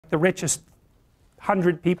the richest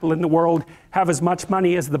 100 people in the world have as much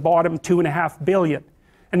money as the bottom 2.5 billion.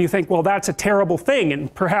 And you think, well, that's a terrible thing,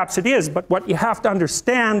 and perhaps it is, but what you have to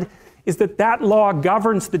understand is that that law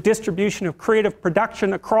governs the distribution of creative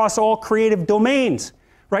production across all creative domains,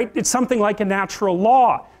 right? It's something like a natural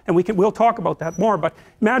law, and we'll talk about that more, but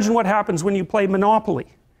imagine what happens when you play Monopoly.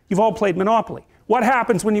 You've all played Monopoly. What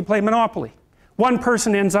happens when you play Monopoly? One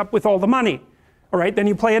person ends up with all the money, all right? Then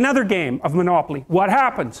you play another game of Monopoly. What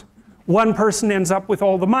happens? One person ends up with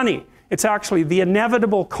all the money. It's actually the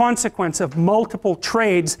inevitable consequence of multiple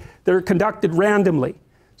trades that are conducted randomly.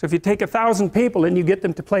 So if you take 1,000 people and you get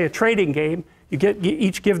them to play a trading game, you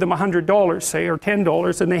each give them $100, say, or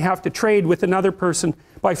 $10, and they have to trade with another person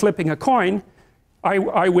by flipping a coin.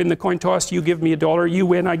 I win the coin toss, you give me $1, you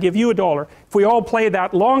win, I give you $1. If we all play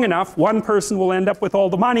that long enough, one person will end up with all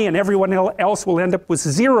the money and everyone else will end up with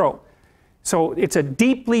zero. So it's a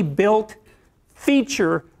deeply built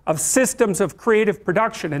feature of systems of creative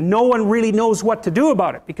production, and no one really knows what to do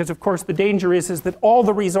about it, because of course the danger is that all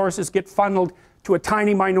the resources get funneled to a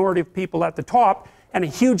tiny minority of people at the top, and a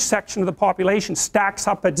huge section of the population stacks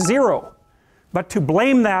up at zero. But to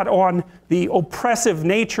blame that on the oppressive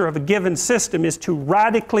nature of a given system is to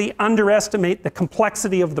radically underestimate the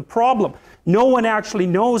complexity of the problem. No one actually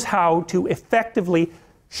knows how to effectively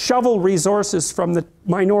shovel resources from the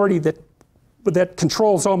minority that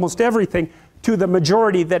controls almost everything to the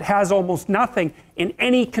majority that has almost nothing in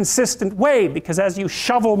any consistent way, because as you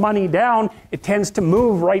shovel money down, it tends to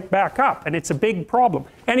move right back up, and it's a big problem.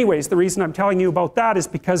 Anyways, the reason I'm telling you about that is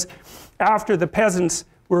because after the peasants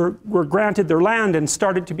were granted their land and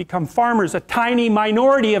started to become farmers, a tiny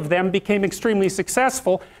minority of them became extremely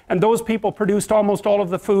successful, and those people produced almost all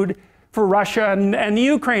of the food for Russia and the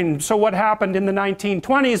Ukraine. So what happened in the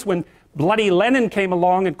 1920s when bloody Lenin came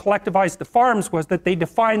along and collectivized the farms was that they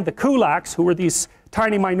defined the kulaks, who were these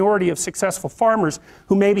tiny minority of successful farmers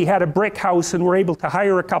who maybe had a brick house and were able to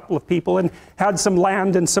hire a couple of people and had some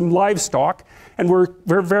land and some livestock and were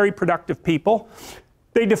very productive people.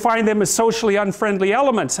 They defined them as socially unfriendly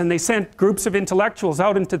elements, and they sent groups of intellectuals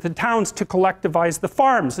out into the towns to collectivize the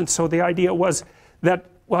farms. And so the idea was that,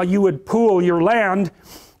 well, you would pool your land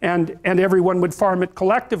and everyone would farm it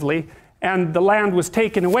collectively, and the land was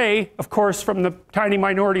taken away, of course, from the tiny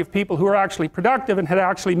minority of people who were actually productive and had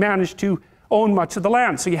actually managed to own much of the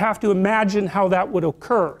land. So you have to imagine how that would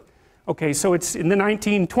occur. Okay, so it's in the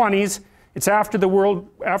 1920s, it's after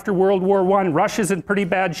World War I, Russia's in pretty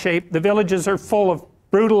bad shape, the villages are full of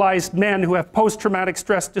brutalized men who have post-traumatic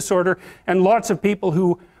stress disorder, and lots of people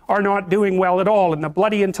who are not doing well at all, and the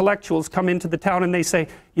bloody intellectuals come into the town and they say,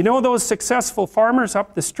 you know those successful farmers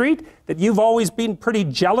up the street that you've always been pretty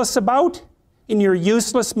jealous about in your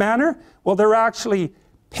useless manner? Well, they're actually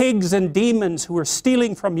pigs and demons who are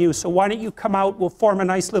stealing from you, so why don't you come out, we'll form a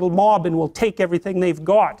nice little mob and we'll take everything they've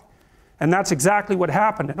got. And that's exactly what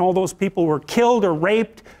happened, and all those people were killed or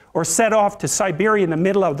raped or set off to Siberia in the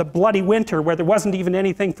middle of the bloody winter where there wasn't even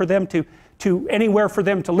anything for them anywhere for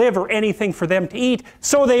them to live or anything for them to eat,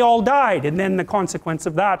 so they all died. And then the consequence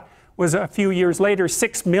of that was a few years later,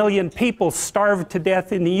 6 million people starved to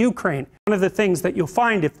death in the Ukraine. One of the things that you'll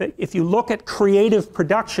find if you look at creative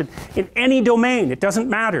production in any domain, it doesn't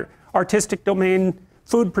matter, artistic domain,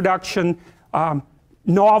 food production,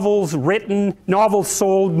 novels written, novels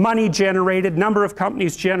sold, money generated, number of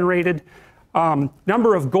companies generated,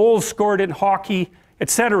 number of goals scored in hockey,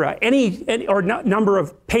 etc. Or number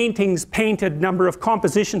of paintings painted, number of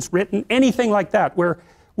compositions written, anything like that,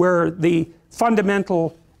 where the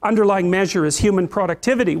fundamental underlying measure is human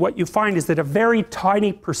productivity, what you find is that a very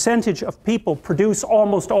tiny percentage of people produce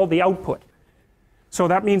almost all the output. So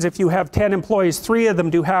that means if you have 10 employees, 3 of them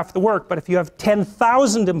do half the work, but if you have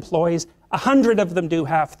 10,000 employees, 100 of them do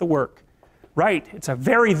half the work. Right? It's a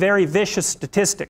very, very vicious statistic.